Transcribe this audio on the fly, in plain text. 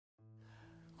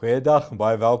Goeiedag en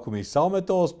baie welkom hier saam met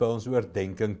ons by ons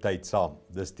oordenking tyd saam.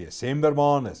 Dis Desember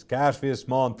maand, is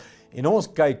Kersfeesmaand en ons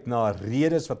kyk na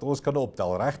redes wat ons kan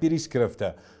optel reg deur die skrifte.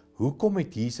 Hoekom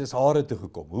het Jesus aarde toe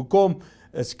gekom? Hoekom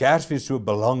is Kersfees so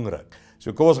belangrik?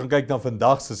 So kom ons gaan kyk na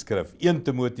vandag se skrif, 1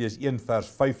 Timoteus 1 vers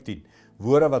 15.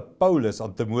 Woorde wat Paulus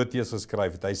aan Timoteus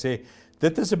geskryf het. Hy sê,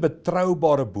 dit is 'n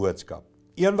betroubare boodskap,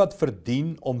 een wat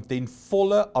verdien om ten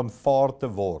volle aanvaar te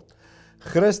word.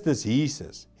 Christus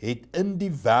Jesus het in die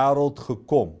wêreld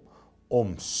gekom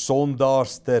om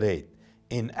sondaars te red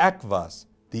en ek was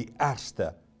die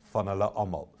ergste van hulle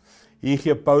almal. Hier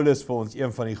gee Paulus vir ons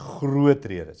een van die groot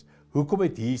redes. Hoekom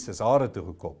het Jesus aarde toe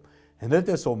gekom? En dit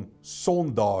is om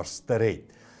sondaars te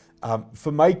red.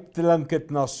 Vir my klink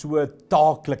dit na so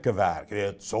taaklike werk,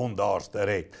 weet, sondaars te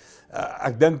red.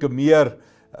 Ek dink 'n meer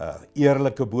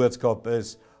eerlike boodskap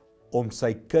is om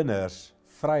sy kinders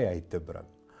vryheid te bring.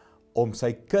 Om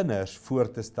sy kinders voor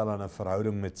te stel in 'n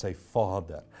verhouding met sy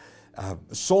Vader.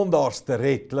 Sondaars te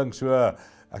red klink so,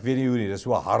 ek weet nie hoe nie, dis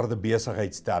so 'n harde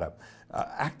besigheidsterm.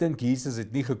 Ek dink Jesus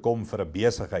het nie gekom vir 'n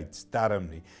besigheidsterm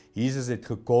nie. Jesus het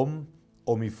gekom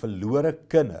om die verlore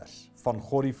kinders van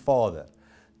God die Vader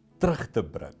terug te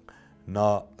bring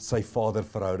na sy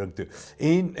vaderverhouding toe.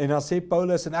 En dan sê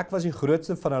Paulus, en ek was die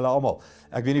grootste van hulle almal.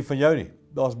 Ek weet nie van jou nie,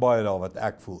 daar's baie daar wat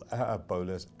ek voel,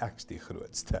 Paulus, ek's die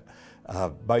grootste.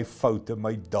 My foute,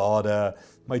 my dade,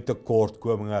 my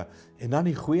tekortkominge, en dan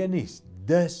die goeie nuus,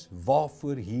 dis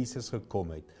waarvoor Jesus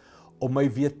gekom het, om my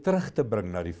weer terug te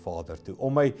bring na die Vader toe,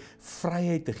 om my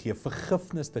vryheid te gee,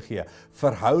 vergifnis te gee.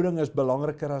 Verhouding is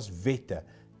belangriker as wette,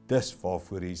 dis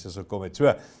waarvoor Jesus gekom het.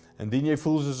 So, indien jy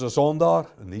voel soos 'n sondaar,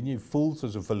 indien jy voel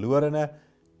soos 'n verlorene,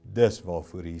 dis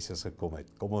waarvoor Jesus gekom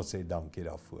het. Kom ons sê dankie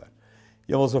daarvoor.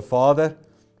 Hemelse Vader,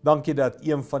 dankie dat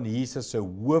een van Jesus se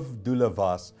hoofdoele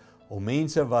was, om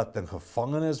mense wat in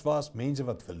gevangenis was, mense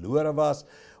wat verlore was,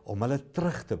 om hulle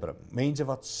terug te bring, mense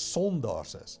wat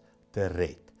sondaars is, te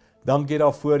red. Dankie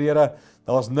daarvoor, Here,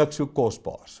 daar's niks so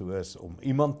kosbaar, soos om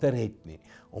iemand te red nie,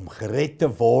 om gered te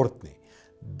word nie.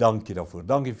 Dankie daarvoor,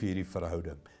 dankie vir hierdie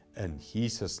verhouding, in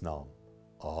Jesus naam,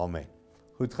 amen.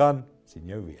 Goed gaan, sien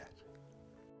jou weer.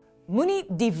 Moenie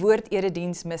die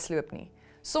woord-erediens misloop nie,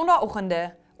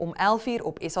 Sondagoggende om 11:00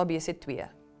 op SABC2.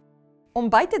 Om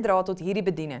by te dra tot hierdie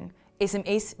bediening,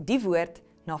 SMS die woord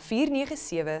na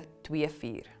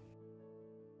 49724.